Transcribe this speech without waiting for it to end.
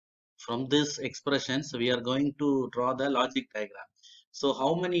From this expressions, we are going to draw the logic diagram. So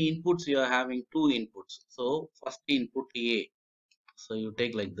how many inputs you are having? Two inputs. So first input A. So you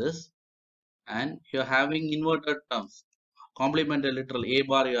take like this, and you are having inverted terms. Complementary literal A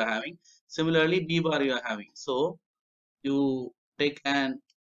bar you are having. Similarly, B bar you are having. So you take an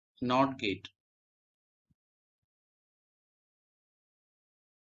NOT gate.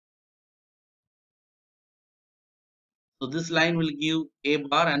 So this line will give A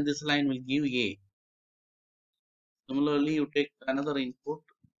bar and this line will give A. Similarly, you take another input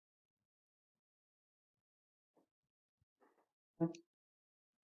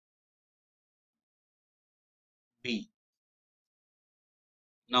B.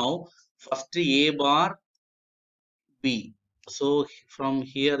 Now first A bar B. So from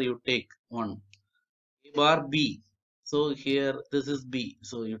here you take one A bar B. So here this is B.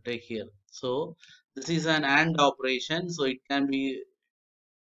 So you take here. So this is an AND operation. So it can be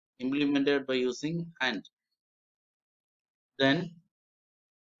implemented by using AND. Then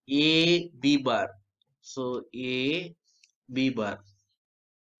A B bar. So A B bar.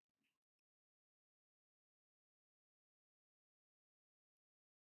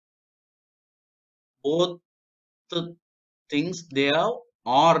 Both the things they are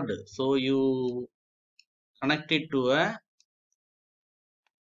ORed. So you connect it to a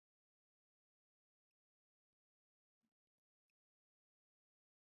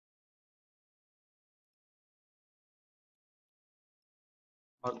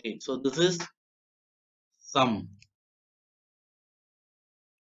okay. So this is sum.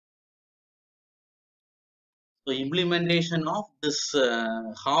 So implementation of this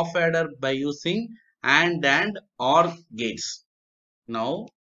half adder by using and OR gates. Now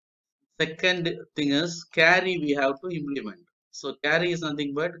second thing is carry we have to implement. So carry is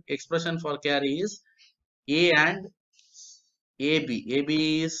nothing but expression for carry is A and AB.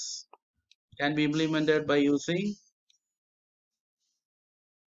 AB is can be implemented by using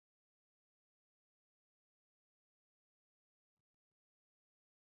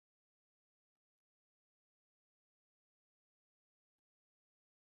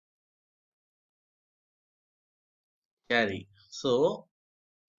carry. So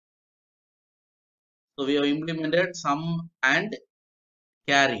we have implemented sum and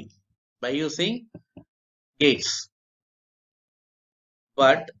carry by using gates.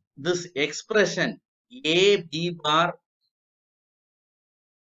 But this expression A B bar,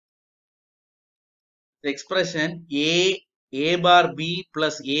 the expression A bar B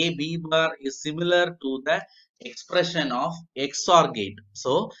plus A B bar is similar to the expression of XOR gate.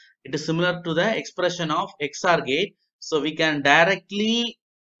 So it is similar to the expression of XOR gate. So we can directly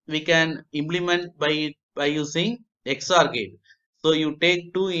implement by using XOR gate. So you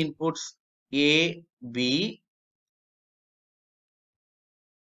take two inputs A B,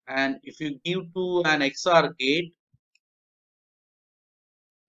 and if you give to an XOR gate,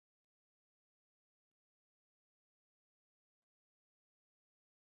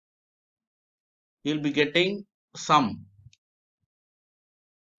 you will be getting sum.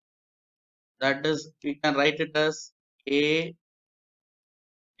 That is, we can write it as A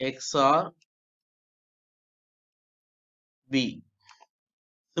XOR B.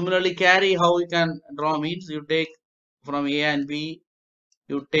 Similarly, carry how you can draw means you take from A and B,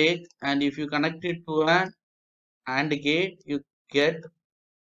 you take, and if you connect it to an AND gate, you get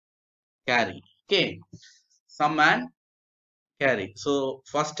carry. Okay, sum and carry. So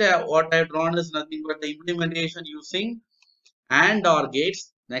first what I have drawn is nothing but the implementation using AND OR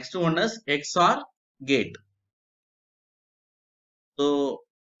gates. Next one is XOR gate. So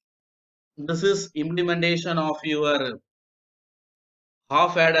this is implementation of your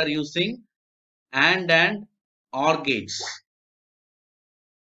half adder using and OR gates.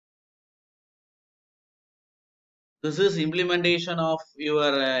 This is implementation of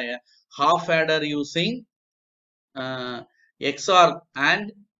your half adder using XOR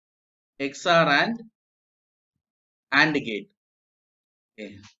and AND gate.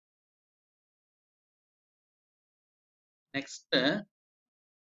 Okay. Next,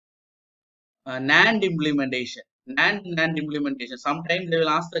 NAND implementation. NAND implementation. Sometimes they will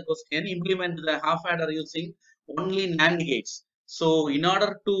ask the question, implement the half adder using only NAND gates. So in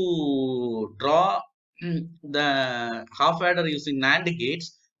order to draw the half adder using NAND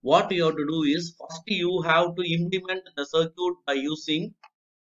gates, what you have to do is first you have to implement the circuit by using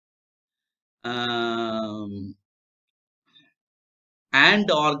um,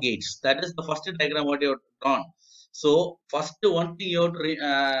 and OR gates. That is the first diagram what you have drawn. So first one thing you have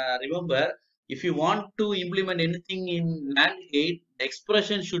to remember, if you want to implement anything in NAND gate, the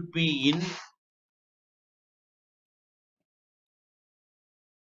expression should be in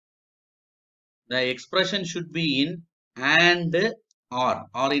the expression should be in and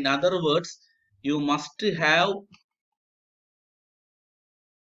or in other words, you must have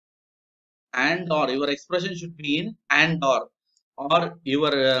and or, your expression should be in and or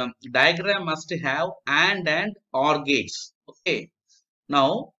your diagram must have and or gates. Okay,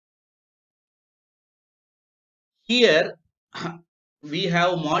 now here we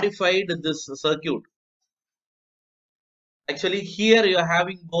have modified this circuit. Actually, here you are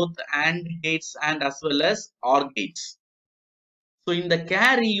having both AND gates and as well as OR gates. So in the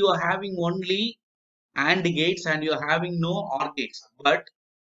carry, you are having only AND gates and you are having no OR gates. But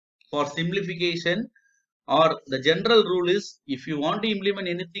for simplification, or the general rule is, if you want to implement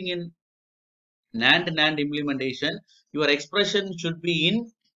anything in NAND implementation, your expression should be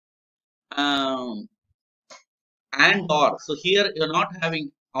in um, and or. So here you are not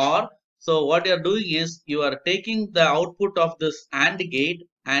having or. So what you are doing is you are taking the output of this AND gate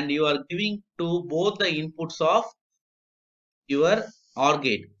and you are giving to both the inputs of your OR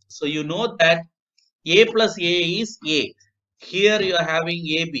gate. So you know that A plus A is A. Here you are having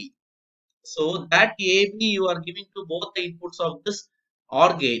AB. So that AB you are giving to both the inputs of this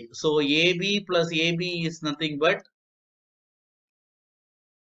OR gate. So AB plus AB is nothing but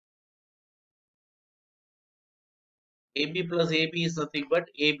AB plus AB is nothing but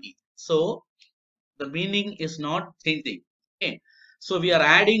AB. So the meaning is not changing. Okay. So we are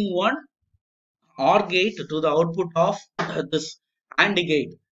adding one OR gate to the output of this AND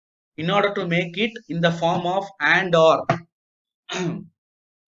gate in order to make it in the form of AND OR.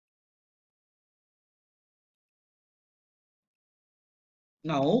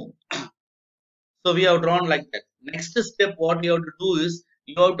 Now, so we have drawn like that. Next step, what you have to do is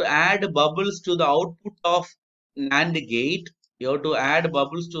you have to add bubbles to the output of NAND gate. You have to add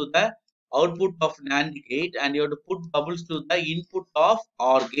bubbles to the output of NAND gate and you have to put bubbles to the input of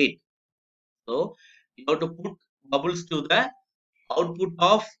OR gate. So you have to put bubbles to the output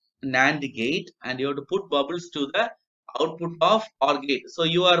of NAND gate and you have to put bubbles to the output of OR gate. So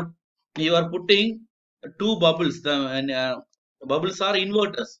you are putting two bubbles. The bubbles are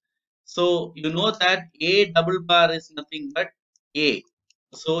inverters. So you know that A double bar is nothing but A.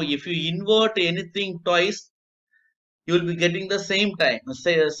 So if you invert anything twice, you will be getting the same time,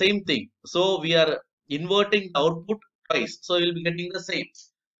 same thing. So we are inverting the output twice. So you will be getting the same.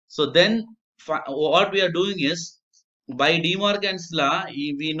 So then what we are doing is, by De Morgan's law,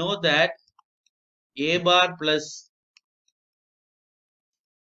 we know that A bar plus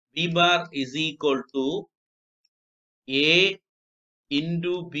B bar is equal to A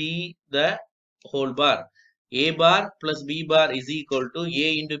into B the whole bar. A bar plus B bar is equal to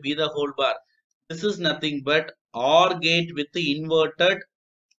A into B the whole bar. This is nothing but OR gate with the inverted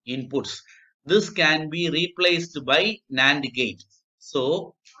inputs. This can be replaced by NAND gate.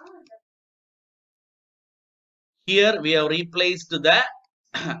 So here we have replaced the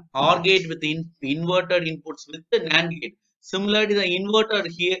OR gate with inverted inputs with the NAND gate. Similarly, the inverter,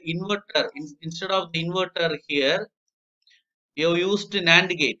 instead of the inverter here, we have used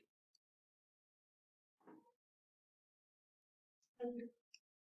NAND gate.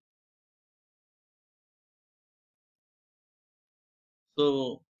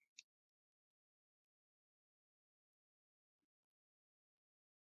 So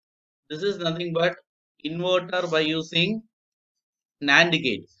this is nothing but inverter by using NAND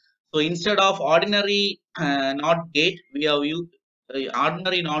gate. So instead of ordinary NOT gate, we have used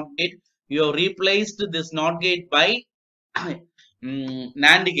ordinary NOT gate. We have replaced this NOT gate by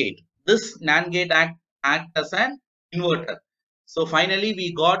NAND gate. This NAND gate act as an inverter. So finally,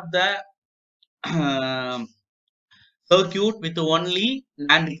 we got the circuit with only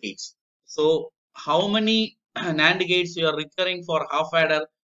NAND gates. So how many NAND gates you are requiring for half adder?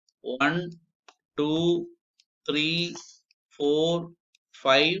 1, 2, 3, 4,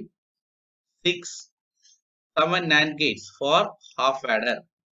 5, 6, 7 NAND gates for half adder.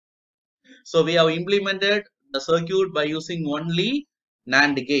 So we have implemented the circuit by using only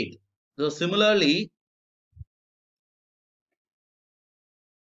NAND gate. So similarly,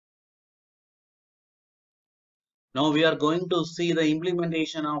 now we are going to see the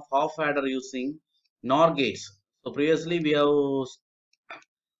implementation of half adder using NOR gates. So previously we have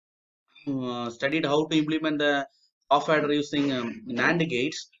studied how to implement the half adder using NAND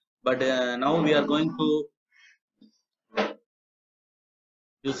gates, but now we are going to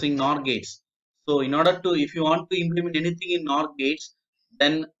using NOR gates. So in order to, if you want to implement anything in NOR gates,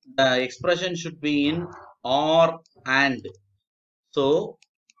 then the expression should be in OR AND. So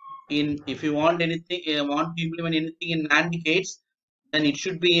if you want anything, want to implement anything in NAND gates, then it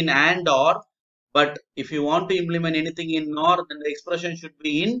should be in AND OR. But if you want to implement anything in NOR, then the expression should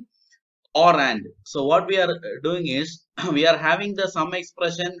be in or and. So what we are doing is we are having the sum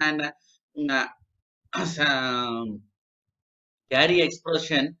expression and uh, carry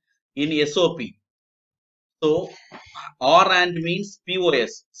expression in SOP. So or and means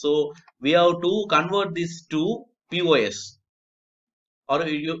POS. So we have to convert this to POS, or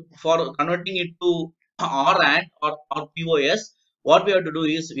you for converting it to or and or POS. What we have to do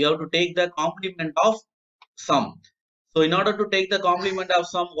is we have to take the complement of sum. So in order to take the complement of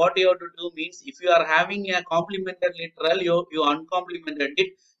sum, what you have to do means if you are having a complemented literal, you uncomplemented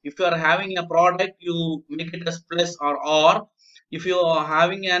it. If you are having a product, you make it as plus or. If you are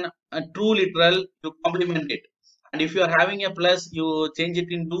having a true literal, you complement it. And if you are having a plus, you change it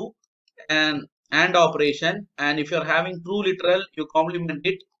into an and operation. And if you are having true literal, you complement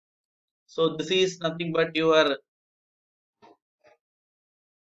it. So this is nothing but your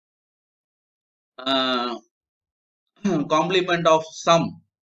uh, complement of sum.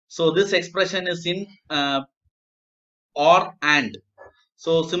 So this expression is in or and.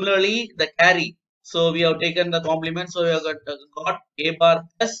 So similarly the carry. So we have taken the complement. So we have got a bar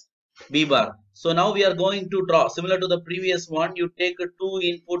plus b bar. So now we are going to draw similar to the previous one. You take two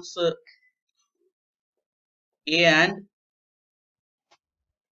inputs a and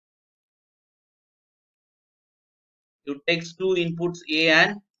you take two inputs a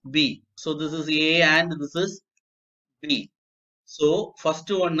and b. So this is a and this is b. So first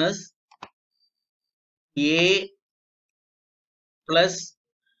one is a plus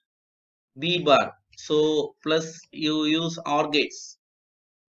b bar. So plus you use OR gates.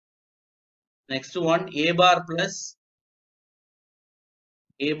 Next one a bar plus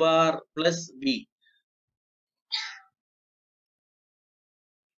b.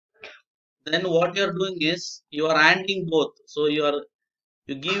 Then what you are doing is you are ANDing both. So you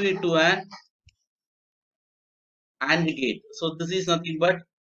give it to an AND gate. So this is nothing but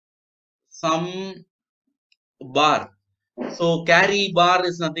some bar. So carry bar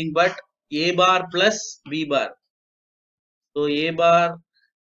is nothing but a bar plus b bar. So a bar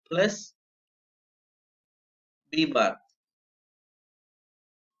plus b bar.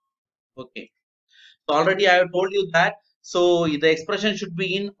 Okay. So already I have told you that. So the expression should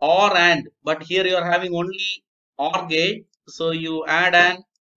be in or and, but here you are having only OR gate. So you add an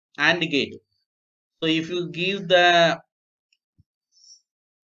AND gate. So if you give the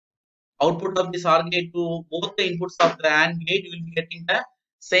output of this OR gate to both the inputs of the AND gate, you will be getting the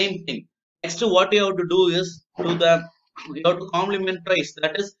same thing. Next, what you have to do is you have to complement twice.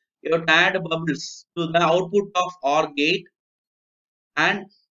 That is, you have to add bubbles to the output of OR gate and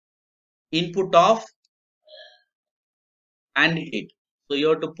input of AND gate. So you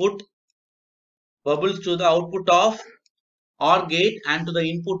have to put bubbles to the output of OR gate and to the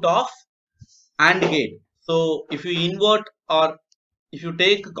input of AND gate. So if you invert or if you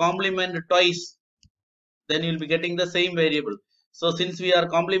take complement twice, then you will be getting the same variable. So since we are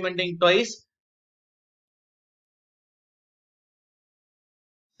complementing twice,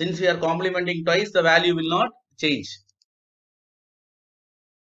 the value will not change.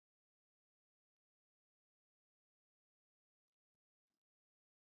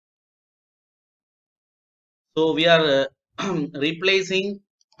 So we are replacing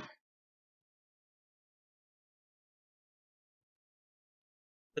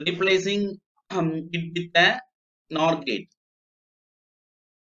it with a NOR gate.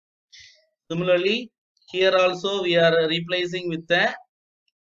 Similarly, here also we are replacing with a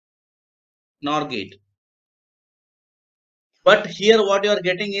NOR gate. But here what you are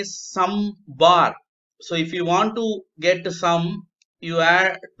getting is some bar. So if you want to get some, you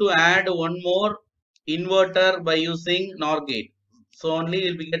have to add one more inverter by using NOR gate. So only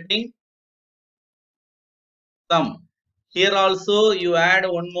you will be getting some. Here also you add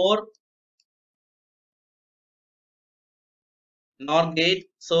one more NOR gate.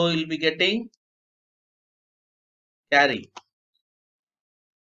 So you will be getting carry.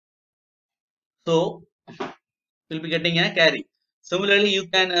 So you will be getting a carry. Similarly, you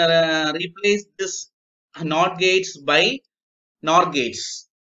can replace this NOT gates by NOR gates.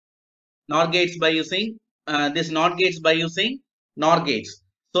 NOR gates by using this NOT gates by using NOR gates.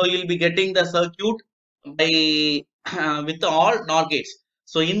 So you will be getting the circuit by with all NOR gates.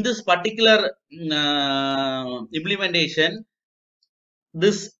 So in this particular implementation,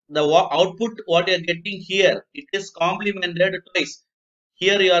 the output what you are getting here, it is complemented twice.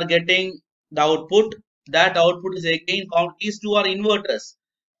 Here you are getting the output. That output is again count. These two are inverters.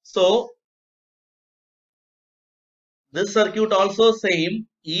 So this circuit also same.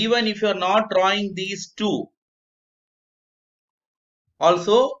 Even if you are not drawing these two,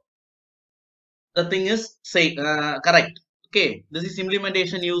 also the thing is say correct. Okay, this is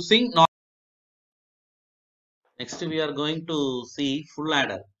implementation using Next we are going to see full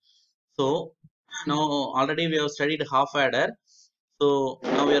adder. So now already we have studied half adder. So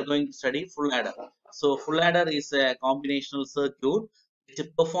now we are going to study full adder. So full adder is a combinational circuit which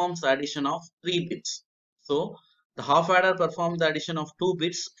performs the addition of 3 bits. So the half adder performs the addition of 2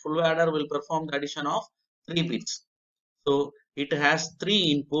 bits. Full adder will perform the addition of 3 bits. So it has 3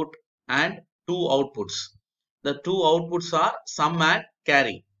 input and 2 outputs. The 2 outputs are sum and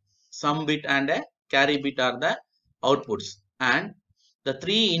carry. Sum bit and a carry bit are the outputs. And the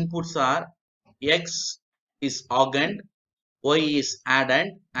 3 inputs are X is augend, Y is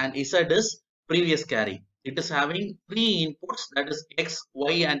addend, and Z is previous carry. It is having 3 inputs, that is X,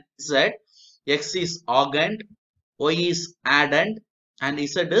 Y and Z. X is augend, Y is addend, and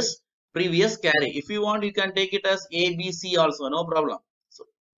Z is previous carry. If you want, you can take it as A, B, C also, no problem. So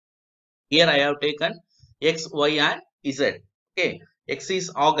here I have taken X, Y and Z. Okay, X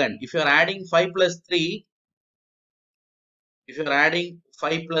is augend. If you are adding 5 plus 3, if you are adding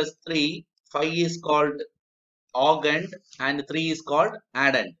 5 plus 3, 5 is called augend and 3 is called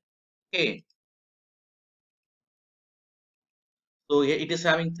addend. Okay, so it is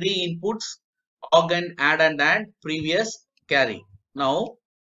having 3 inputs, augend, addend and previous carry. Now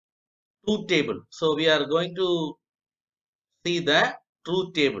truth table. So we are going to see the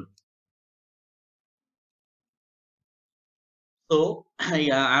truth table. So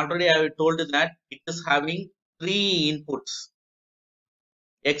yeah, already I told that it is having 3 inputs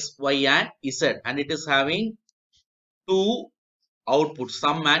X, Y and Z, and it is having 2 outputs,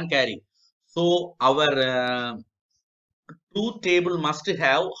 sum and carry. So our truth table must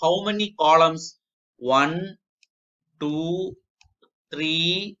have how many columns? 1, 2,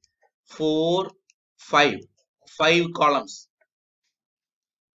 3, 4, 5. 5 columns.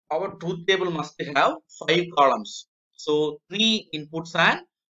 Our truth table must have 5 columns. So 3 inputs and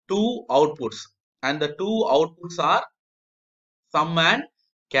 2 outputs. And the 2 outputs are sum and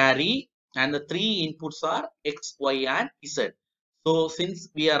carry. And the 3 inputs are X, Y and Z. So since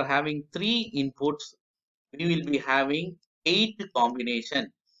we are having 3 inputs, we will be having 8 combination.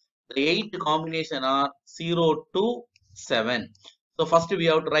 The 8 combination are 0 to 7. So first we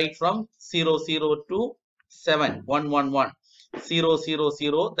have to write from 0, 0 to 7, 1, 1, 1, 0, 0,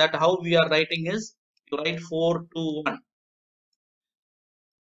 0. That how we are writing is, you write 4 to 1.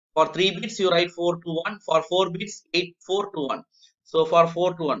 For 3 bits, you write 4 to 1. For 4 bits, 8, 4 to 1. So for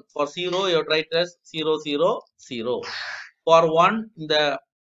 4 to 1. For 0, you write as 0, 0, 0. For 1, the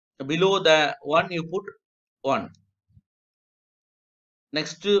below the 1, you put 1.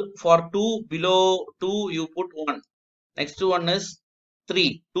 Next for 2, below 2, you put 1. Next one is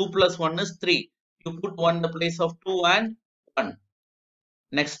 3. 2 plus 1 is 3. You put 1 in the place of 2 and 1.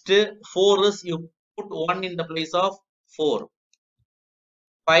 Next 4 is you put 1 in the place of 4.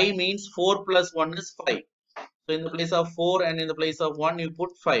 5 means 4 plus 1 is 5. So in the place of 4 and in the place of 1 you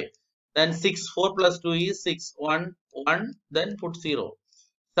put 5. Then 6. 4 plus 2 is 6. 1, 1. Then put 0.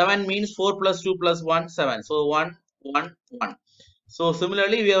 7 means 4 plus 2 plus 1, 7. So 1, 1, 1. So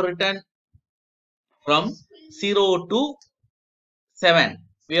similarly we have written from 0 to 7.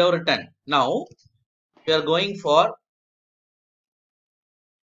 We have written. Now we are going for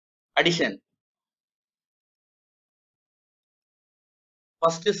addition.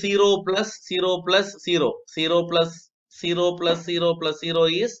 First 0 plus 0 plus 0. 0 plus 0 plus 0 plus 0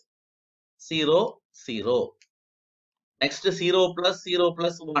 is 0, 0. Next 0 plus 0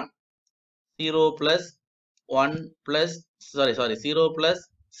 plus 1. 0 plus 1 plus, sorry, 0 plus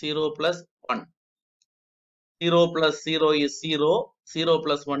 0 plus 1. 0 plus 0 is 0. 0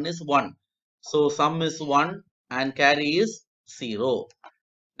 plus 1 is 1. So sum is 1 and carry is 0.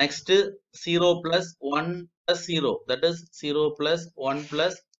 Next 0 plus 1 plus 0, that is 0 plus 1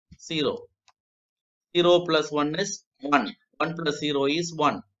 plus 0. 0 plus 1 is 1. 1 plus 0 is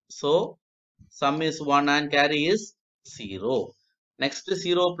 1. So sum is 1 and carry is 0. Next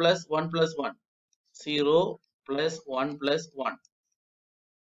 0 plus 1 plus 1. 0 plus 1 plus 1.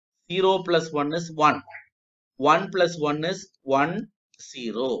 0 plus 1 is 1. 1 plus 1 is 1,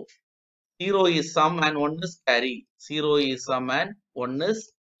 0. 0 is sum and 1 is carry. 0 is sum and 1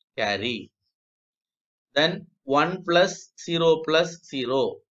 is carry. Then 1 plus 0 plus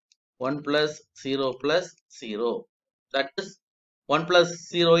 0. 1 plus 0 plus 0. That is 1 plus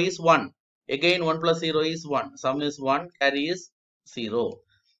 0 is 1. Again 1 plus 0 is 1. Sum is 1, carry is 0.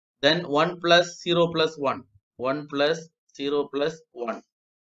 Then 1 plus 0 plus 1. 1 plus 0 plus 1.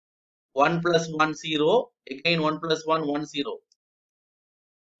 1 plus 1, 0. Again 1 plus 1, 1, 0.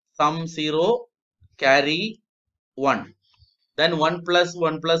 Sum 0, carry 1. Then 1 plus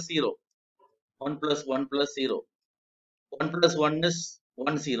 1 plus 0. 1 plus 1 plus 0. 1 plus 1 is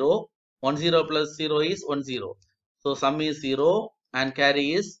 1, 0. 1, 0 plus 0 is 1, 0. So sum is 0 and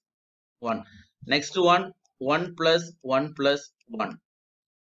carry is 1. Next one, 1 plus 1 plus 1.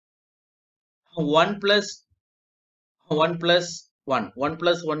 1 plus 1 plus 1. 1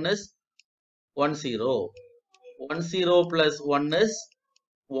 plus 1 is 1 0. 1 0 plus 1 is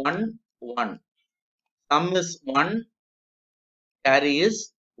 1 1. Sum is 1, carry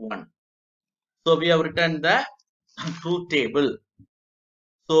is 1. So we have written the truth table.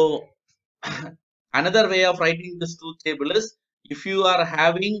 So another way of writing this truth table is, if you are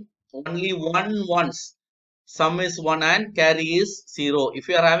having only one ones, sum is 1 and carry is 0. If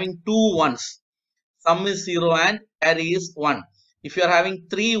you are having two ones, sum is 0 and carry is 1. If you are having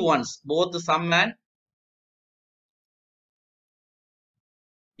three ones, both the sum and,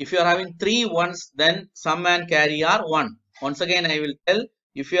 if you are having three ones, then sum and carry are 1. Once again I will tell,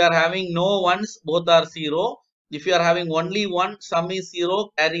 if you are having no ones, both are 0. If you are having only one, sum is 0,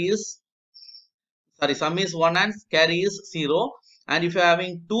 carry is, sorry, sum is 1 and carry is 0. And if you are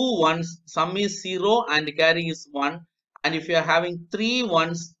having two ones, sum is 0 and carry is 1. And if you are having three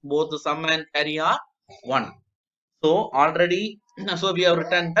ones, both the sum and carry are 1. So already, so we have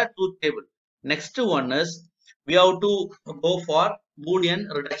written the truth table. Next one is, we have to go for Boolean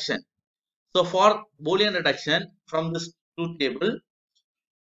reduction. So for Boolean reduction, from this truth table,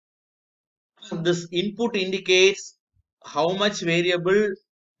 this input indicates how much variable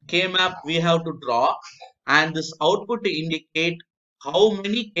k-map we have to draw, and this output indicate how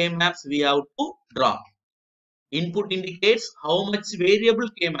many k-maps we have to draw. Input indicates how much variable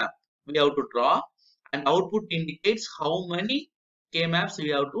k-map we have to draw, and output indicates how many k-maps we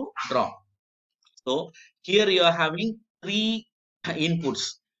have to draw. So here you are having three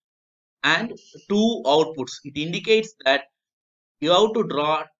inputs and two outputs. It indicates that you have to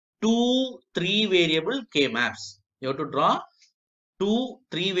draw two 3 variable k maps. You have to draw two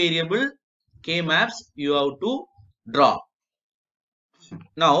 3 variable k maps. You have to draw.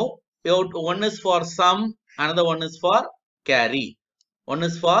 Now one is for sum, another one is for carry. One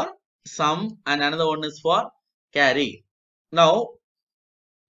is for sum and another one is for carry. Now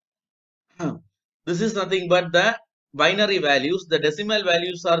this is nothing but the binary values. The decimal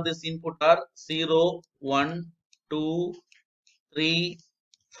values are, this input are 0, 1, 2, 3,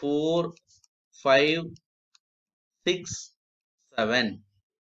 4, 5, 6, 7.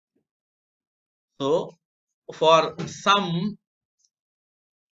 So for sum,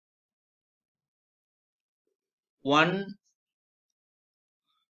 1,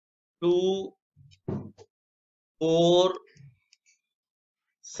 2, 4,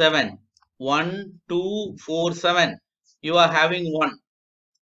 7. 1, 2, 4, 7. You are having 1.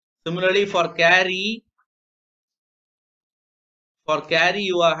 Similarly for carry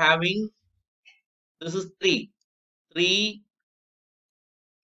you are having, this is 3. 3,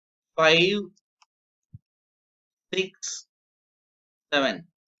 5, 6, 7.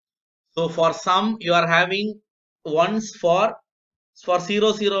 So for sum you are having ones for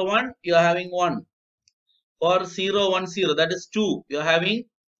 0, 0, 1 you are having 1. For 0, 1, 0, that is 2, you are having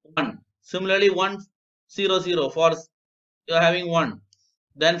 1. Similarly 1, 0, 0, for you are having 1.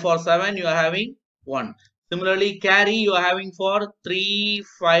 Then for 7 you are having 1. Similarly carry you are having for 3,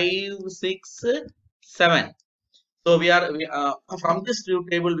 5, 6, 7. So from this truth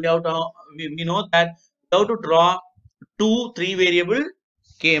table we have to, we know that we have to draw two 3 variable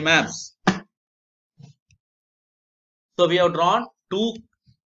k maps. So we have drawn two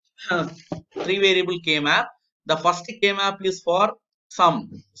 3 variable k map. The first k map is for sum.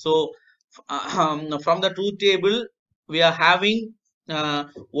 So from the truth table we are having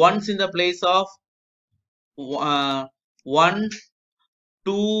ones in the place of 1,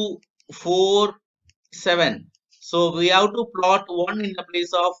 2, 4, 7. So we have to plot 1 in the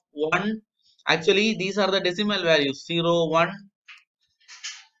place of 1. Actually these are the decimal values: 0, 1,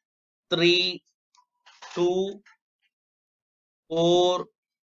 3, 2, 4,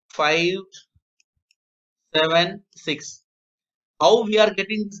 5, 7, 6. How we are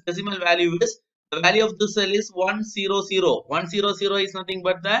getting this decimal value is, the value of this cell is 1, 0, 0. 1, 0, 0 is nothing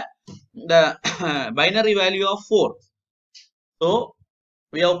but the binary value of 4. So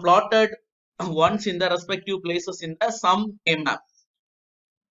we have plotted ones in the respective places in the sum k map.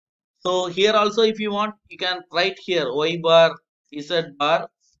 So here also, if you want, you can write here y bar, z bar,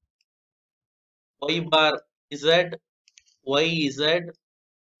 y bar, z, y, z,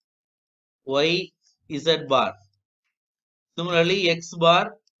 y, z bar. Similarly, x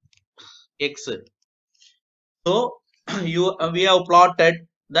bar, x. So we have plotted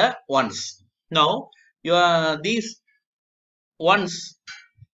the ones. Now these ones,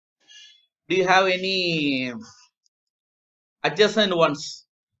 do you have any adjacent ones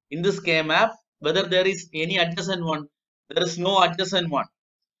in this k map? whether there is any adjacent one. There is no adjacent one.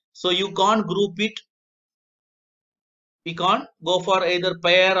 So you can't group it. We can't go for either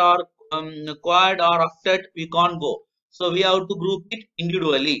pair or quad or octet. We can't go. So we have to group it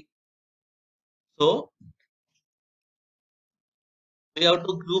individually. So we have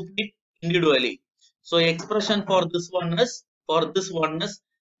to group it individually. So expression for this one is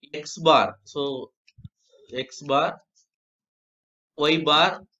x bar. So x bar y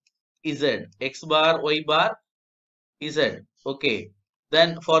bar z, x bar y bar z. Okay,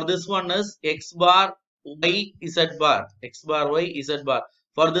 then for this one is x bar y z bar, x bar y z bar.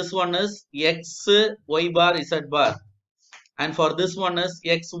 For this one is x y bar z bar, and for this one is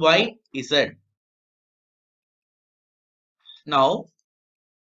x y z. Now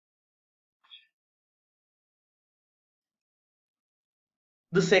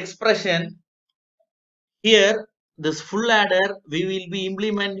this expression here, this full adder we will be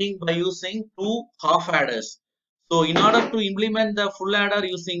implementing by using two half adders. So in order to implement the full adder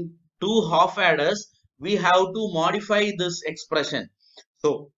using two half adders, we have to modify this expression.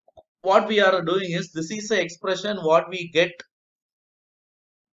 So what we are doing is, this is the expression what we get.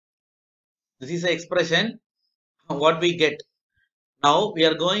 This is the expression what we get. Now we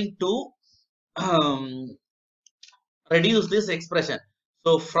are going to reduce this expression.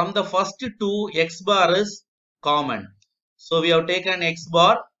 So from the first two, x bar is common. So we have taken x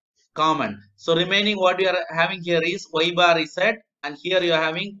bar common. So remaining what we are having here is y bar z, and here you are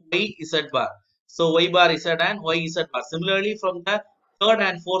having y z bar. So y bar z and y z bar. Similarly, from the third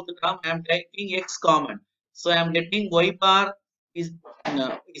and fourth term, I am taking x common. So I am getting y bar is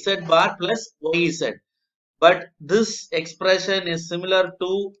z bar plus y z. But this expression is similar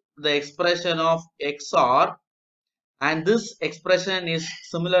to the expression of XOR, and this expression is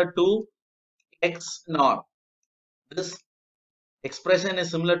similar to x nor. This expression is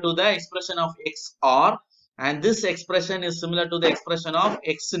similar to the expression of XOR, and this expression is similar to the expression of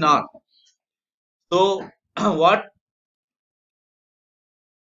x nor. So what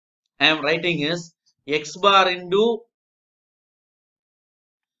I am writing is x bar into,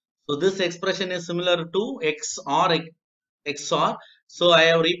 so this expression is similar to XOR. So I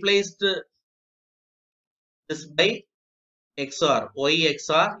have replaced this by XOR, y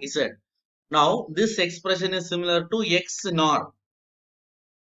XOR z. Now this expression is similar to x nor.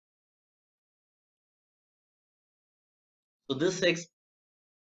 So this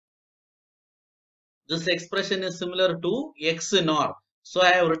expression is similar to x nor. So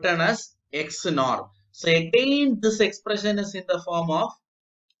I have written as x nor. So again this expression is in the form of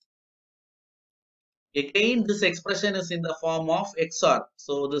XOR.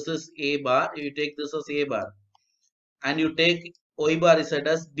 So this is a bar. You take this as a bar, and you take y bar is set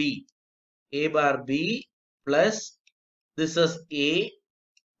as b. A bar b plus this is a,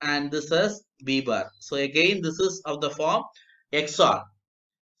 and this is b bar. So again this is of the form XOR.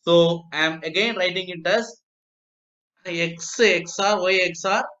 So I am again writing it as x XOR y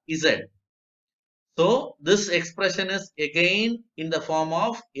XOR z. So this expression is again in the form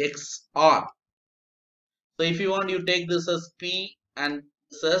of XOR. So if you want, you take this as P and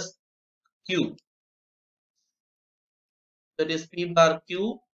this as Q. That is P bar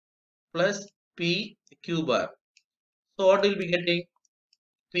Q plus P Q bar. So what will be getting?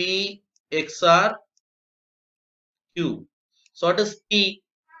 P XOR Q. So what is P?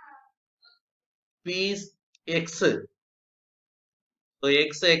 P is X. So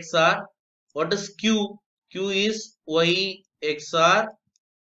X XOR. What is Q? Q is Y XOR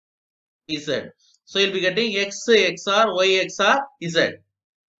Z. So you'll be getting X XOR Y XOR Z.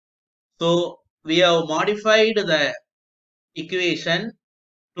 So we have modified the equation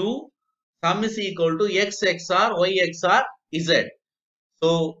to sum is equal to x XOR y XOR z.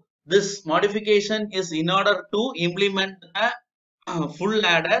 So this modification is in order to implement a full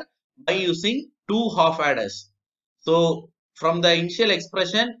adder by using two half adders. So from the initial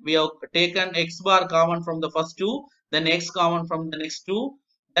expression, we have taken x bar common from the first two, then x common from the next two.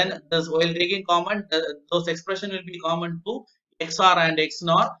 Then this, while taking common, those expression will be common to XOR and x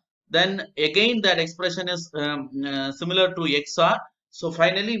nor. Then again that expression is similar to XOR. So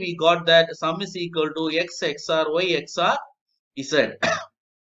finally we got that sum is equal to x XOR y XOR z.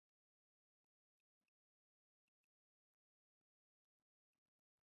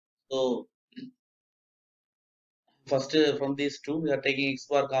 So first from these two we are taking x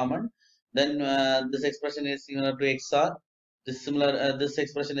bar common. Then this expression is similar to XOR. This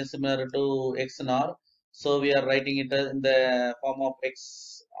expression is similar to x nor. So we are writing it in the form of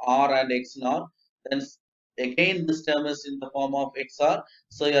XOR and x nor. Then again this term is in the form of XOR.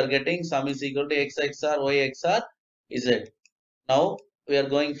 So you are getting sum is equal to x XOR y XOR z. Now we are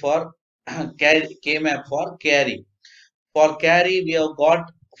going for K map for carry. For carry, we have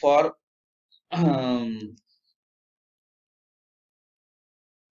got for um,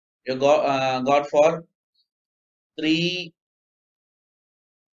 you got for 3,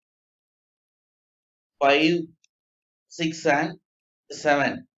 5, 6, and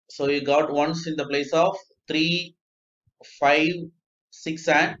 7. So you got ones in the place of 3, 5, 6,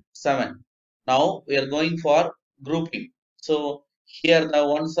 and 7. Now we are going for grouping. So here the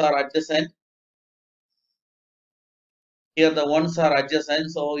ones are adjacent. Here the ones are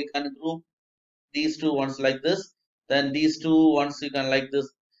adjacent. So we can group these two ones like this. Then these two ones you can like this,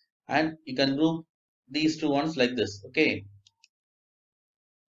 and you can group these two ones like this. Okay.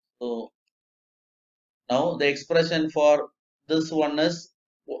 So now the expression for this one is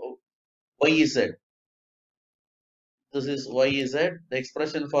YZ. This is YZ. The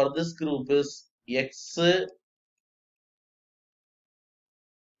expression for this group is X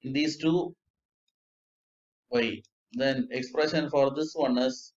in these two Y. Then expression for this one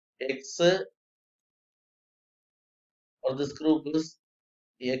is X for this group is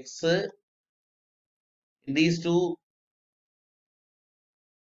X in these two.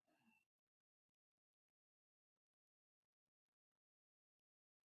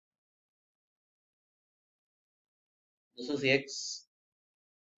 This is X,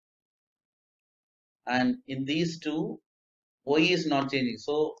 and in these two Y is not changing.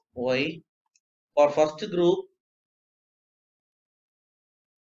 So Y for first group,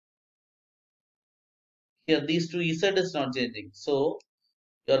 here these two Z is not changing. So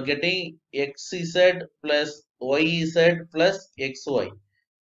you are getting XZ plus YZ plus XY.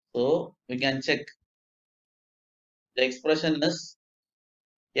 So we can check the expression is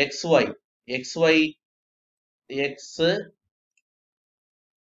XY, XY, X,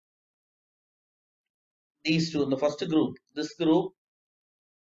 these two in the first group. This group,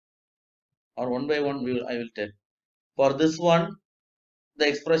 or one by one, I will tell. For this one, the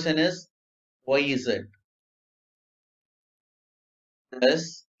expression is YZ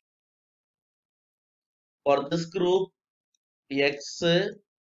plus, for this group, X,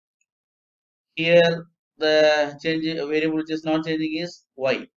 here the change variable which is not changing is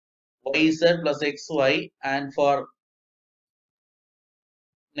Y. YZ plus XY, and for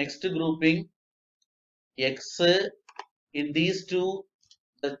next grouping, X, in these two,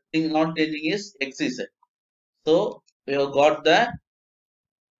 the thing not changing is XZ. So we have got the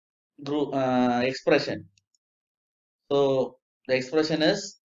group expression. So the expression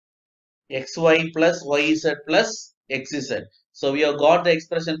is XY plus YZ plus XZ. So we have got the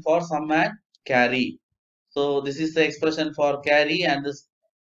expression for sum and carry. So this is the expression for carry and this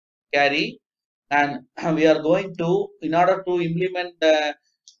carry, and we are going to, in order to implement the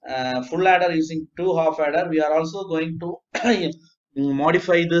full adder using two half adder, we are also going to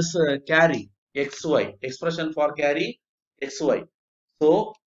modify this carry XY, expression for carry XY.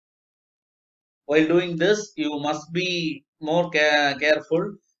 So while doing this, you must be more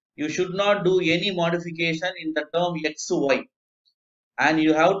careful. You should not do any modification in the term XY, and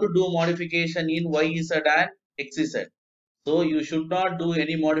you have to do modification in YZ and XZ. So you should not do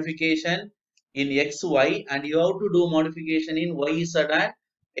any modification in XY, and you have to do modification in YZ and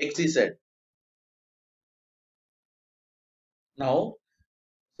XZ. Now,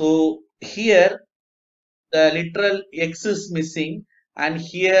 so here the literal X is missing, and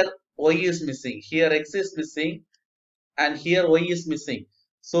here Y is missing. Here X is missing, and here Y is missing.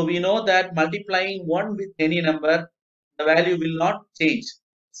 So we know that multiplying 1 with any number, the value will not change.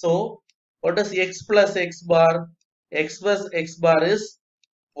 So what is X plus X bar? X plus X bar is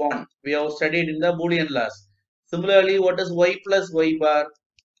 1. We have studied in the Boolean laws. Similarly, what is Y plus Y bar?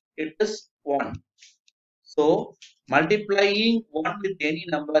 It is 1. So multiplying 1 with any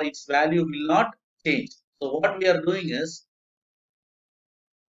number, its value will not change. So what we are doing is,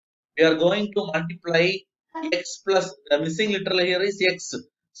 we are going to multiply x plus, the missing literal here is x.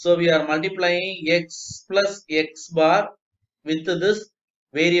 So we are multiplying x plus x bar with this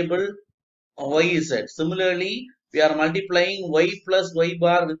variable YZ. Similarly, we are multiplying y plus y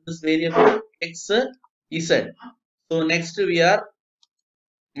bar with this variable XZ. So next we are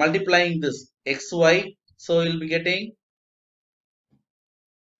multiplying this XY. So we will be getting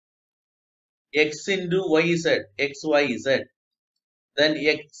x into YZ, XYZ. Then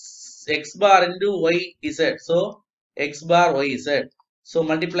x bar into YZ. So x bar YZ. So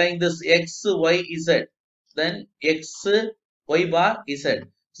multiplying this x y z, then x y bar z.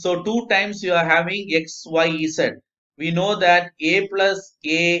 So 2 times you are having x y z. We know that a plus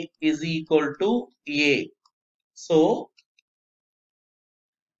a is equal to a. So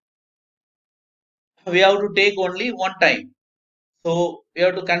we have to take only one time. So we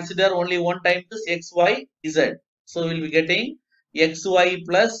have to consider only one time this x, y, z. So we'll be getting x, y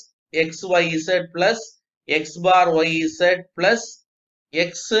plus x, y, z plus x bar, y, z plus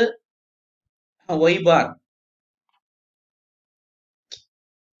x, y bar.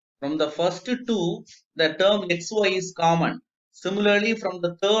 From the first two, the term xy is common. Similarly, from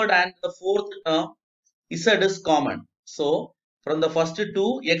the third and the fourth term, z is common. So, from the first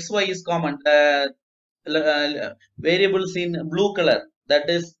two, xy is common. The variables in blue color, that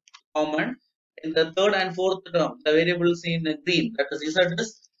is common. In the third and fourth term, the variables in green, that is z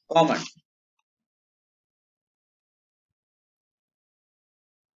is common.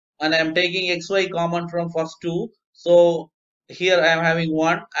 And I am taking xy common from first two. So here I am having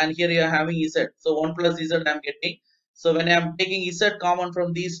 1 and here you are having z. So 1 plus z I am getting. So when I am taking z common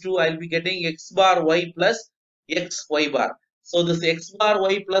from these two, I will be getting x bar y plus x y bar. So this x bar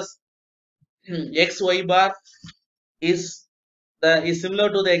y plus x y bar is similar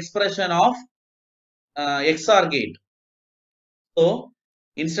to the expression of XOR gate. So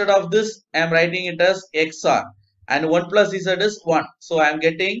instead of this, I am writing it as XOR and 1 plus Z is 1. So I am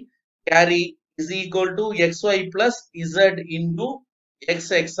getting carry is equal to XY plus Z into X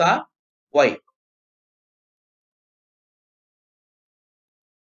XOR Y.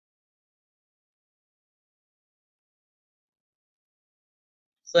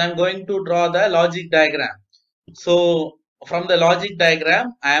 So I am going to draw the logic diagram. So from the logic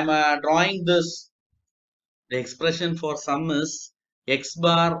diagram, I am drawing this. The expression for sum is x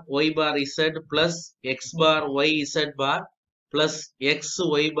bar y bar z plus x bar y z bar plus x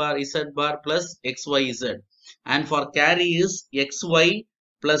y bar z bar plus x y z. And for carry is x y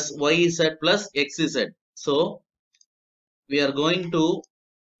plus y z plus x z. So we are going to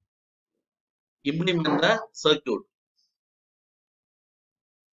implement the circuit.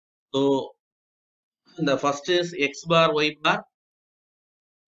 So the first is x bar y bar,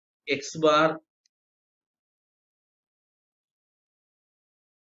 x bar,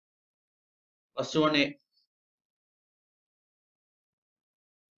 first one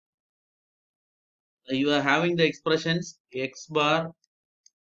you are having the expressions x bar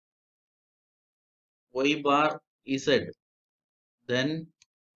y bar z, then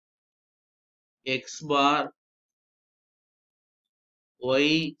x bar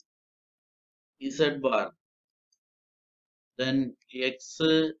y z bar, then x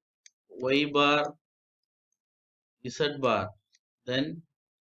y bar z bar, then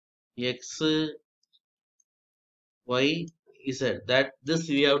x y z. That this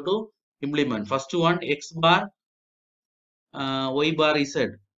we have to implement. First one x bar y bar z.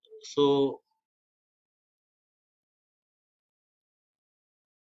 So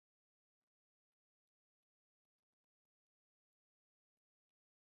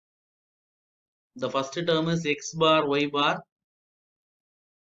the first term is x bar y bar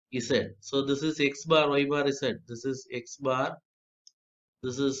z. So this is x bar y bar z. This is x bar.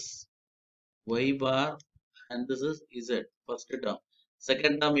 This is y bar and this is z. First term.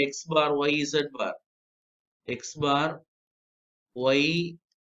 Second term x bar y z bar. X bar y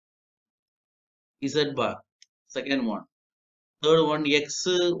z bar. Second one. Third one x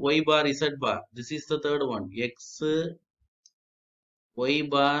y bar z bar. This is the third one. X y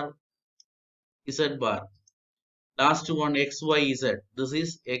bar z bar. Last one x y z. This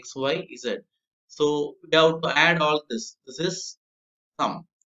is x y z. So we have to add all this. This is sum.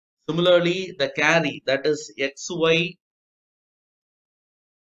 Similarly, the carry, that is x y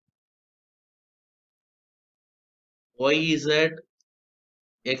y z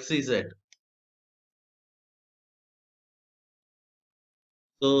x z.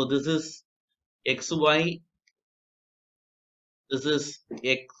 So this is x y. This is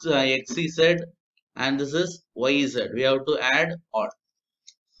x z and this is y z. We have to add all.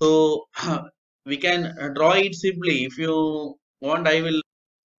 So we can draw it simply. If you want, I will.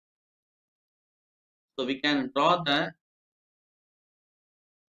 So we can draw the.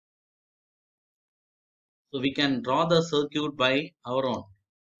 So we can draw the circuit by our own.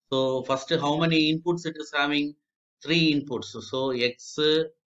 So first, how many inputs it is having? 3 inputs. So x. So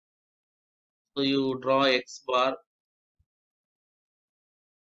you draw x bar.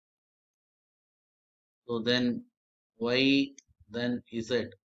 So then y, then z.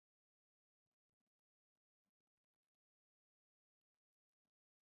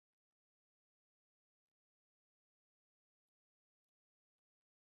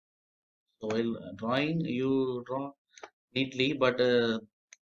 So while drawing, you draw neatly, but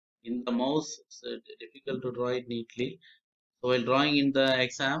in the mouse, it's difficult to draw it neatly. So while drawing in the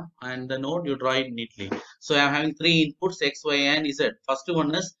exam and the note, you draw it neatly. So I am having 3 inputs x, y, and z. First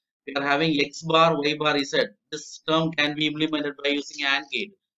one is we are having x bar, y bar, z. This term can be implemented by using AND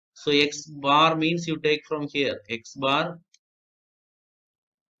gate. So x bar means you take from here, x bar,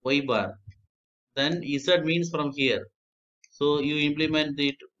 y bar. Then z means from here. So you implement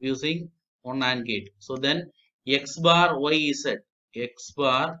it using one AND gate. So then x bar, y, z, x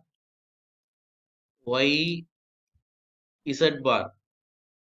bar, y, z bar.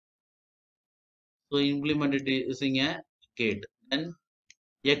 So implement it using a gate. Then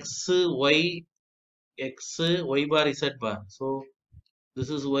x, y, x, y bar, z bar. So this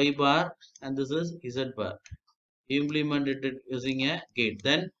is y bar and this is z bar. Implement it using a gate.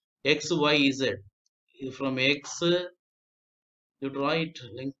 Then x, y, z. From x, you draw it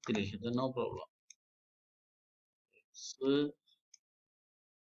lengthily, then no problem. So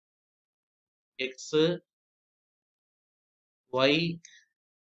x, y,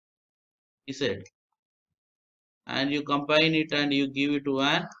 z. And you combine it and you give it to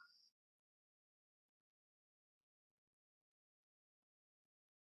an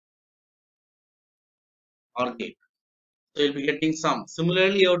OR gate. So you'll be getting sum.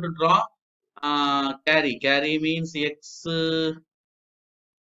 Similarly, you have to draw carry. Carry means x,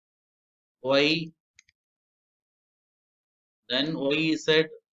 y, then y, z,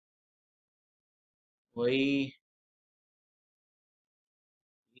 y,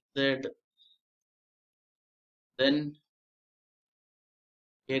 z, then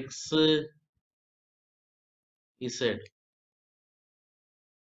x, z.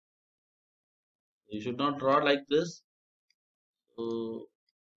 You should not draw like this. So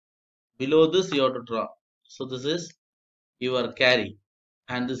below this you have to draw. So this is your carry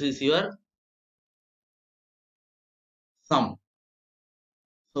and this is your sum.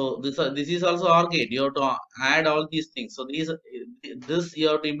 So this is also OR gate. You have to add all these things. So this you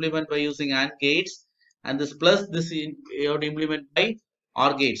have to implement by using AND gates, and this plus this you have to implement by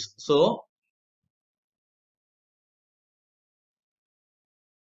OR gates. So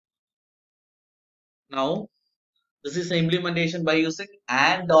now this is the implementation by using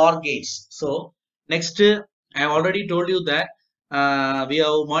AND OR gates. So next, I have already told you that we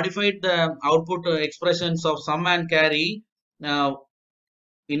have modified the output expressions of sum and carry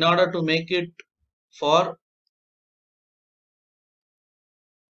in order to make it for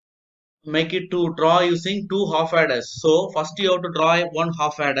to draw using two half adders. So first you have to draw one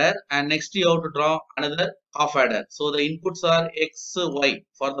half adder and next you have to draw another half adder. So the inputs are x, y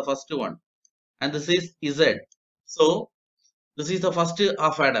for the first one and this is z. So this is the first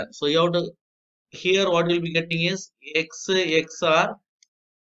half adder. So you have to, here what you will be getting is x, xr,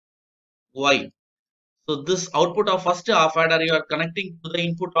 y. So this output of first half adder you are connecting to the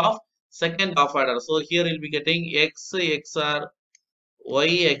input of second half adder. So here you will be getting x, xr, y,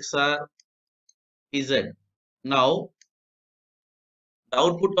 xr, z. Now the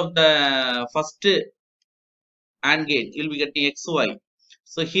output of the first AND gate you'll be getting xy.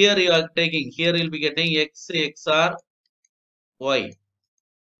 So here you are taking, here you'll be getting x, xr, y.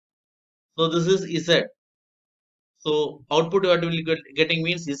 So this is z. So output what will be getting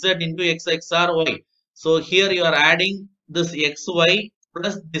means z into x, xr, y. So here you are adding this xy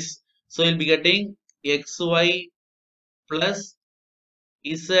plus this. So you'll be getting xy plus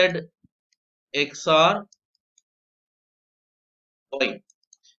z, xr, y.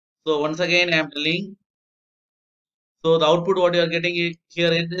 So once again I am telling, so the output what you are getting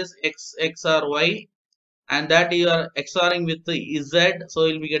here it is x, xr, y, and that you are XORing with the z. So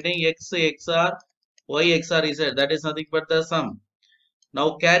you'll be getting x, xr, y, xr, z. That is nothing but the sum.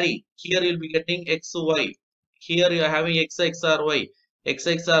 Now carry, here you'll be getting x, y. Here you are having x, xr, y. X,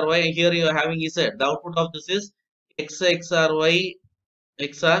 xr, y. Here you are having z. The output of this is x, xr, y,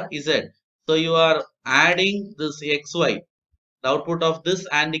 xr, z. So you are adding this xy. The output of this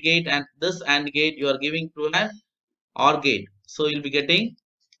AND gate and this AND gate you are giving to an OR gate. So you'll be getting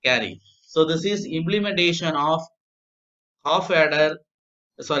carry. So this is implementation of half adder,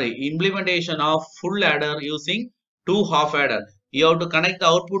 sorry, implementation of full adder using two half adder. You have to connect the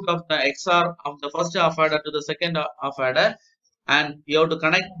output of the XOR of the first half adder to the second half adder, and you have to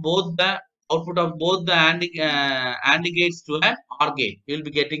connect both the output of both the AND gates to an OR gate. You will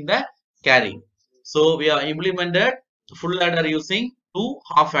be getting the carry. So we have implemented full adder using two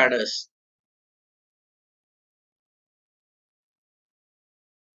half adders.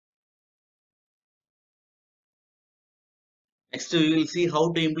 Next, we will see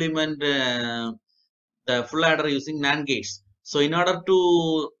how to implement the full adder using NAND gates. So in order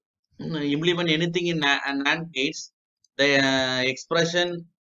to implement anything in NAND gates, the expression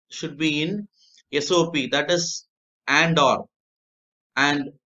should be in SOP, that is AND OR, and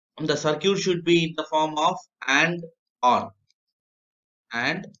the circuit should be in the form of AND OR.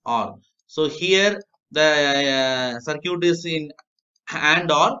 and OR. So here the circuit is in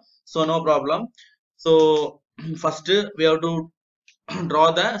AND OR, so no problem. So first we have to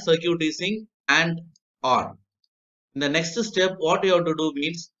draw the circuit using AND OR. In the next step, what we have to do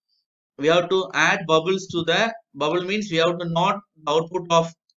means we have to add bubbles to the bubble means we have to not the output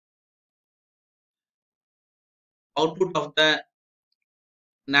of the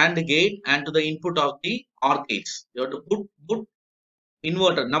NAND gate and to the input of the OR gates. You have to put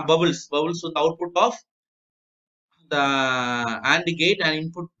inverter, not bubbles to the output of the AND gate and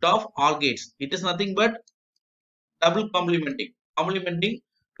input of OR gates. It is nothing but double complementing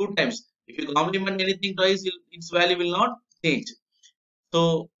two times. If you complement anything twice, its value will not change.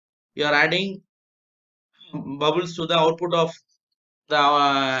 So you are adding bubbles to the output of the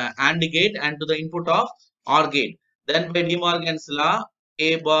AND gate and to the input of OR gate. Then by De Morgan's law,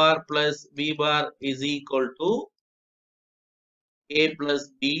 A bar plus B bar is equal to A plus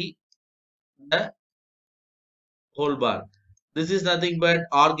B the whole bar. This is nothing but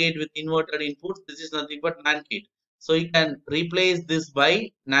OR gate with inverted inputs. This is nothing but NAND gate. So you can replace this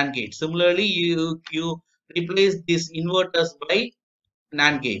by NAND gate. Similarly, you replace these inverters by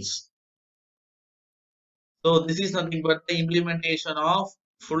NAND gates. So this is nothing but the implementation of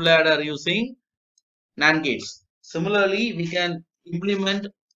full adder using NAND gates. Similarly, we can implement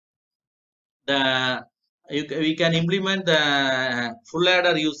the we can implement the full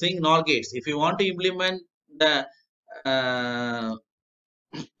adder using NOR gates. If you want to implement the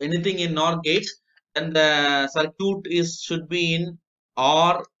anything in NOR gates, then the circuit should be in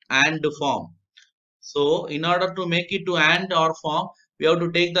OR AND form. So in order to make it to AND OR form, we have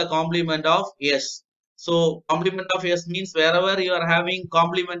to take the complement of S. So complement of S means wherever you are having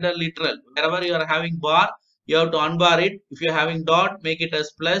complementary literal, wherever you are having bar, you have to unbar it. If you are having dot, make it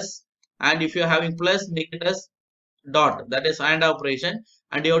as plus, and if you are having plus, make it as dot. That is AND operation,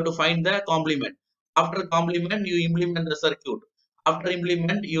 and you have to find the complement. After complement, you implement the circuit. After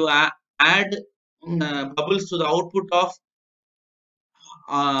implement, you add bubbles to the output of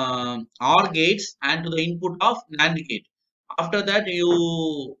OR gates and to the input of NAND gate. After that,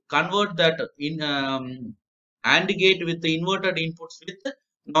 you convert that in AND gate with the inverted inputs with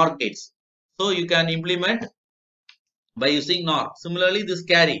NOR gates. So you can implement by using NOR. Similarly, this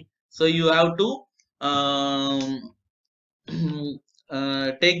carry. So you have to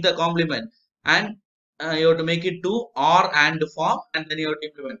take the complement and you have to make it to OR AND form, and then you have to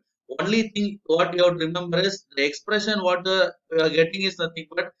implement. Only thing what you have to remember is the expression what you are getting is nothing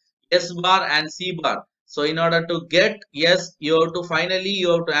but S bar and C bar. So in order to get S, you have to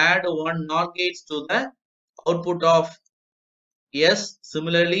add one NOR gates to the output of S.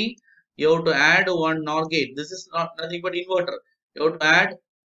 Similarly, you have to add one NOR gate. This is not nothing but inverter. You have to add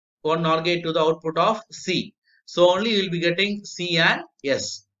one NOR gate to the output of C. So only you will be getting C and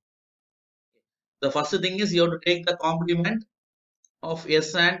S. The first thing is you have to take the complement of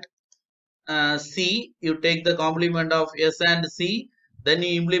S and C. You take the complement of S and C. Then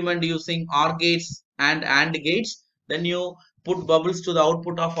you implement using OR gates and AND gates. Then you put bubbles to the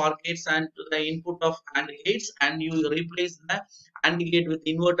output of OR gates and to the input of AND gates, and you replace the AND gate with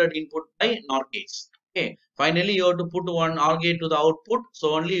inverted input by NOR gates. Okay. Finally, you have to put one OR gate to the output.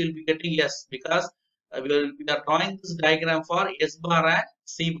 So only you will be getting S, because we are drawing this diagram for S bar and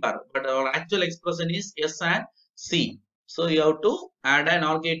C bar, but our actual expression is S and C. So you have to add an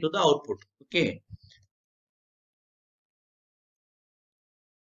OR gate to the output. Okay.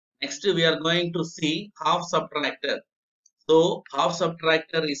 Next we are going to see half subtractor. So half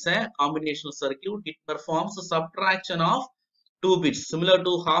subtractor is a combinational circuit. It performs a subtraction of 2 bits, similar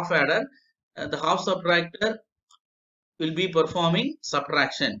to half adder. The half subtractor will be performing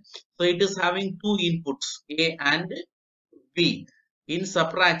subtraction. So it is having two inputs, A and B. In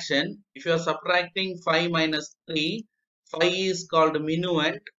subtraction, if you are subtracting 5 minus 3, 5 is called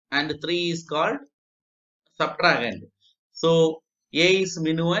minuend and 3 is called subtrahend. So A is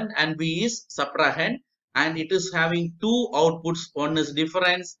minuend and B is subtrahend, and it is having two outputs. One is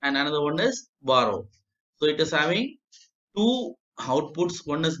difference and another one is borrow. So it is having two outputs.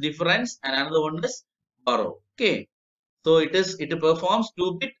 One is difference and another one is borrow. Okay. So it performs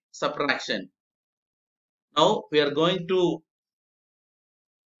 2-bit subtraction. Now we are going to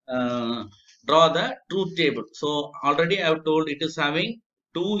draw the truth table. So already I have told it is having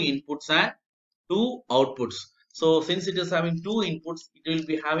two inputs and two outputs. So since it is having two inputs, it will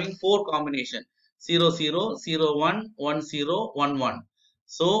be having four combination 0 0 0 1 1 0 1 1.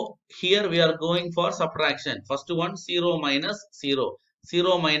 So here we are going for subtraction. First one 0 minus 0.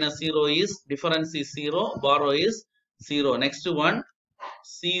 0 minus 0 is difference is 0, borrow is 0. Next one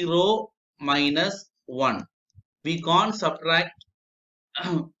 0 minus 1. We can't subtract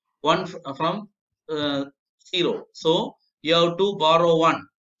 1 from 0. So you have to borrow 1.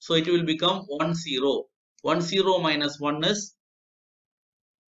 So it will become 1 0. 1 0 minus 1 is,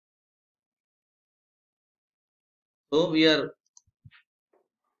 so we are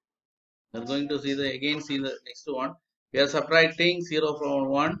going to see the next one. We are subtracting 0 from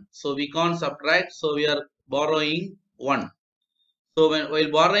 1. So we can't subtract. So we are borrowing 1. So while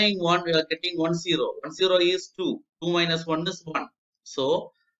borrowing 1, we are getting 1 0. 1 0 is 2. 2 minus 1 is 1.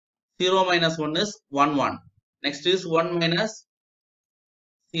 So 0 minus 1 is 1 1. Next is 1 minus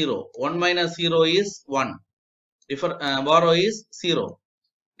 0. 1 minus 0 is 1. Borrow is 0.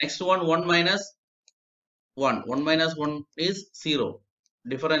 Next one, 1 minus 1. 1 minus 1 is 0.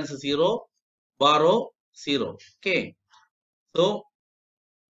 Difference 0. Borrow 0. Okay. So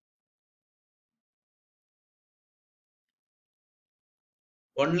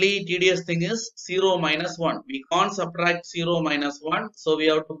only tedious thing is 0 minus 1. We can't subtract 0 minus 1. So we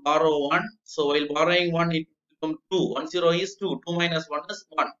have to borrow 1. So while borrowing 1, it becomes 2. 1 0 is 2. 2 minus 1 is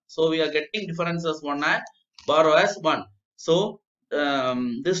 1. So we are getting difference as 1 and borrow as 1. So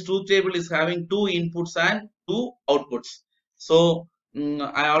this truth table is having 2 inputs and 2 outputs. So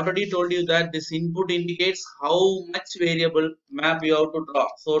I already told you that this input indicates how much variable map you have to draw.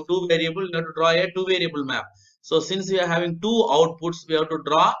 So 2 variable, you have to draw a 2 variable map. So since we are having 2 outputs, we have to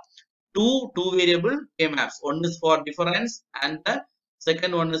draw two variable K maps. One is for difference and the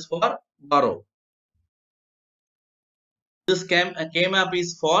second one is for borrow. This K map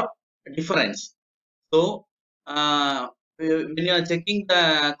is for difference. So when you are checking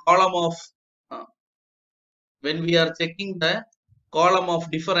the column of when we are checking the column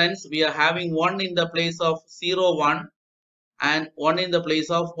of difference, we are having 1 in the place of 0 1 and 1 in the place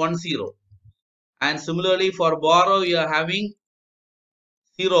of 1 0. And similarly for borrow, we are having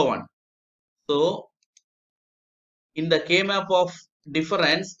 0 1. So in the K map of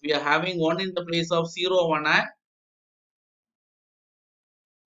difference, we are having 1 in the place of 0 1 and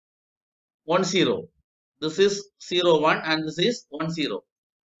 1 0. This is 0 1 and this is 1 0.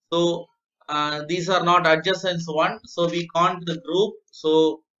 So these are not adjacent one, so we can't group.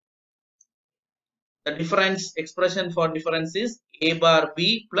 So the difference expression for difference is a bar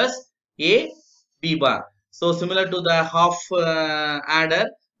b plus a b bar. So similar to the half adder,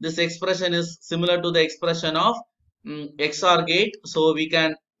 this expression is similar to the expression of XOR gate. So we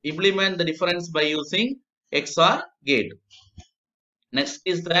can implement the difference by using XOR gate. Next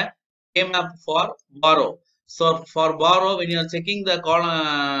is the K map for borrow. So for borrow, when you are checking the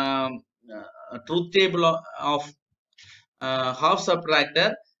column truth table of half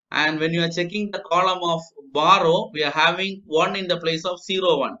subtractor, and when you are checking the column of borrow, we are having 1 in the place of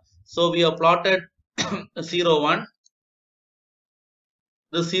 0 1. So we have plotted 0 1.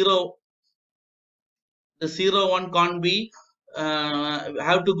 The 0 1 can't be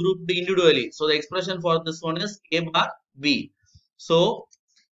have to group the individually. So the expression for this one is A bar B. So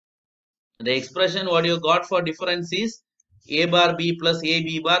the expression what you got for difference is A bar B plus A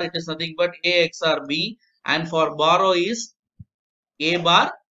B bar. It is nothing but A XOR B, and for borrow is A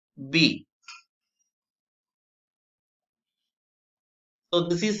bar B. So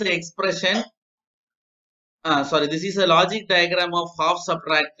this is the expression. This is a logic diagram of half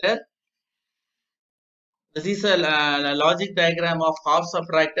subtractor. This is a logic diagram of half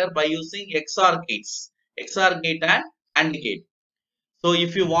subtractor by using XOR gates, XOR gate and AND gate. So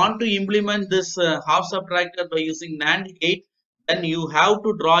if you want to implement this half subtractor by using NAND gate, then you have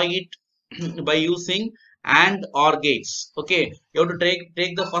to draw it by using AND OR gates. Okay, you have to take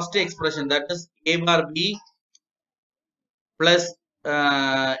the first expression, that is A bar B plus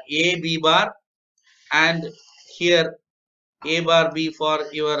A B bar, and here A bar B for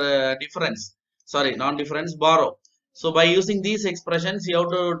your difference. Sorry, non-difference, borrow. So by using these expressions, you have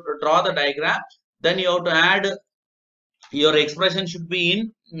to draw the diagram. Then you have to add, your expression should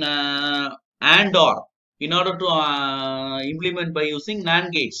be in AND OR in order to implement by using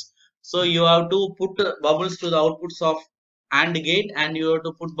NAND gates. So you have to put bubbles to the outputs of AND gate, and you have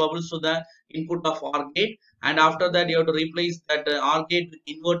to put bubbles to the input of OR gate, and after that you have to replace that OR gate with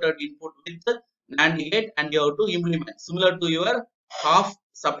inverted input with the NAND gate, and you have to implement similar to your half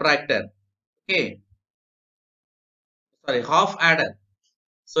subtractor. Okay, sorry, half adder.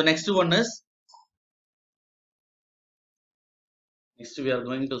 So next one is, next we are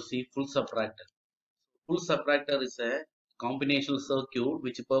going to see full subtractor. Full subtractor is a combinational circuit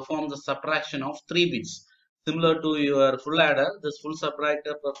which performs the subtraction of 3 bits. Similar to your full adder, this full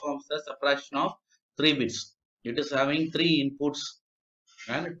subtractor performs the subtraction of 3 bits. It is having 3 inputs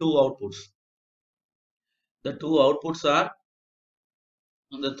and 2 outputs. The 2 outputs are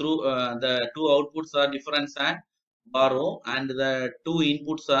the two outputs are difference and borrow, and the three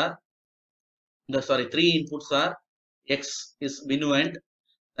inputs are X is minuend,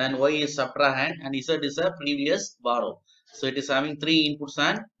 then Y is subtrahend, and Z is a previous borrow. So it is having three inputs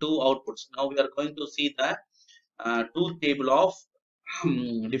and two outputs. Now we are going to see the truth table of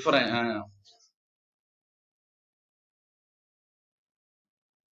different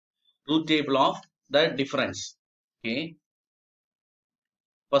truth table of the difference. Okay,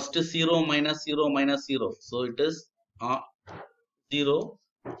 first 0 minus 0 minus 0, so it is 0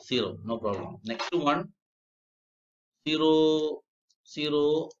 0, no problem. Next one 0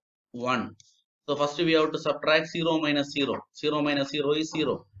 0 1. So first we have to subtract 0 minus 0. 0 minus 0 is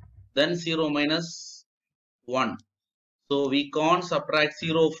 0. Then 0 minus 1. So we can't subtract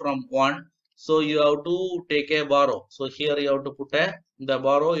 0 from 1. So you have to take a borrow. So here you have to put the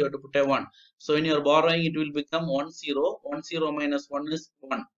borrow, you have to put a 1. So when you are borrowing, it will become 1 0. 1 0 minus 1 is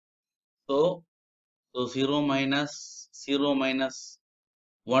 1. So 0 minus 0 minus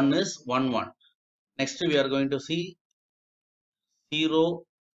 1 is 1 1. Next we are going to see 0.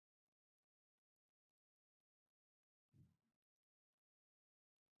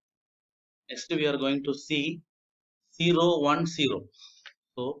 Next we are going to see 0 1 0.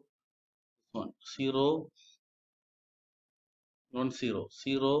 So 1 0 1 0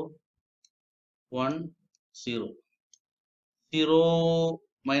 0 1 0 0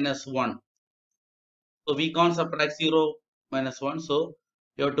 minus 1. So we can't subtract 0 minus 1. So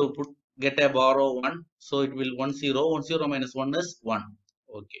you have to get a borrow 1. So it will 1 0. 1 0 minus 1 is 1.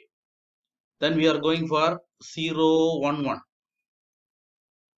 Okay. Then we are going for 0 1 1.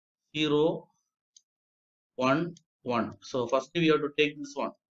 0 1 1. So first we have to take this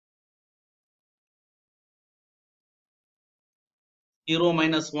one. 0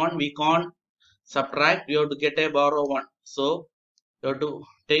 minus 1 we can't subtract. We have to get a borrow 1. So you have to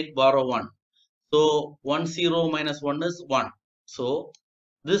take borrow 1. So 1 0 minus 1 is 1. So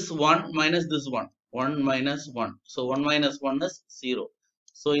this 1 minus this 1. 1 minus 1. So 1 minus 1 is 0.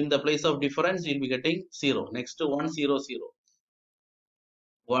 So in the place of difference, you'll be getting 0. Next to 1 0 0.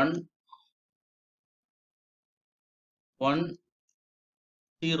 1 1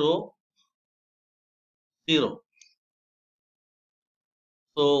 0 0.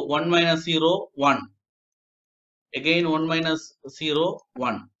 So 1 minus 0 1. Again 1 minus 0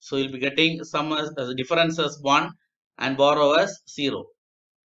 1. So you'll be getting sum as difference as 1 and borrow as 0.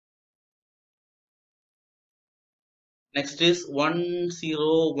 Next is 1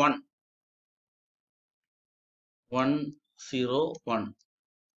 0 1. 1 0 1.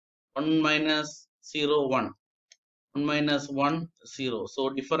 1 minus 0 1. 1 minus 1 0. So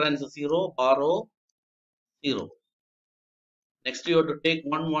difference 0, borrow 0. Next you have to take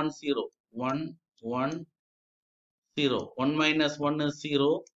 1 1 0. 1 1 0. 1 minus 1 is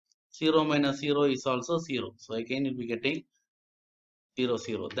 0. 0 minus 0 is also 0. So again you'll be getting 0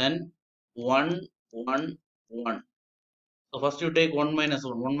 0. Then 1 1 1. So first you take 1 minus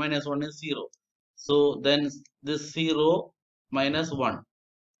 1. 1 minus 1 is 0. So then this 0 minus 1.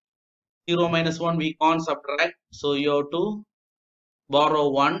 0 minus 1 we can't subtract. So you have to borrow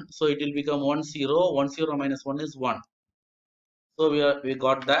 1. So it will become 1 0. 1 0 minus 1 is 1. So we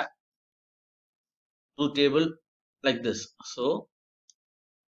got the truth table like this. So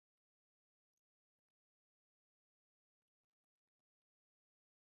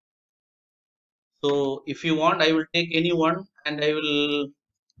if you want, I will take any one and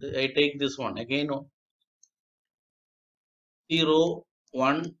I take this one again. 0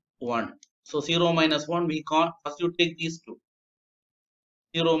 1 1. So 0 minus 1 we can't. First you take these two.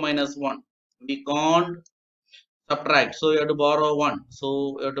 0 minus 1 we can't subtract. So you have to borrow 1.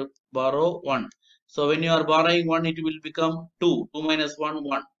 So you have to borrow 1. So when you are borrowing 1, it will become 2. 2 minus 1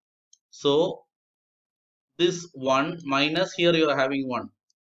 1. So this 1 minus here you are having 1.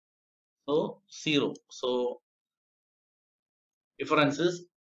 So 0. So difference is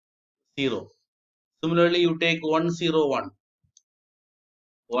 0. Similarly, you take 1 0 1.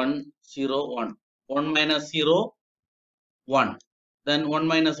 1 0 1. 1 minus 0 1. Then 1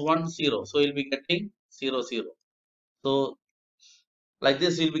 minus 1 0. So you'll be getting 0 0. So like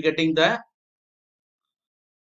this you'll be getting the